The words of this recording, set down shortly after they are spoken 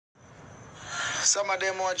Some of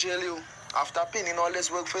them will jail you. After pinning all this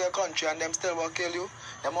work for your country and them still will kill you.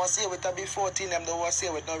 Them won't say with a B14, them don't want to say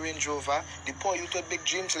with no Range Rover. The poor youth with big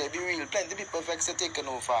dreams, like be real. Plenty people vex to taking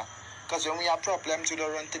over. Because when we have problems, we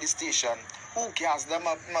don't run to the station. Who cares? Them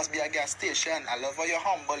must be a gas station. I love how you're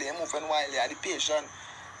humble, you're moving while you're the patient.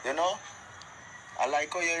 You know? I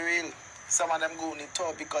like how you're real. Some of them go in the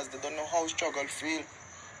top because they don't know how struggle feel.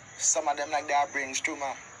 Some of them like their brains too,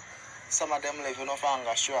 man. Some of them live enough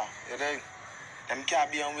anger, sure. You know? Them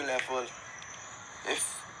can't be on we level.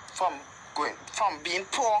 If from being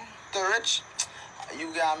poor to rich,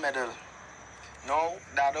 you get a medal. No,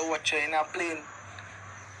 that don't watch you in a plane.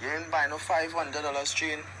 You ain't buy no $500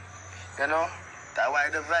 train. You know? That's why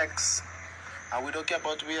the vex. And we don't care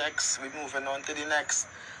about we ex. We moving on to the next.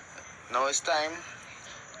 Now it's time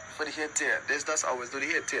for the hit here. This does always do the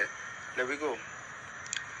hit here. There we go.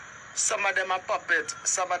 Some of them are puppet.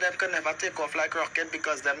 Some of them can never take off like rocket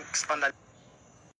because them under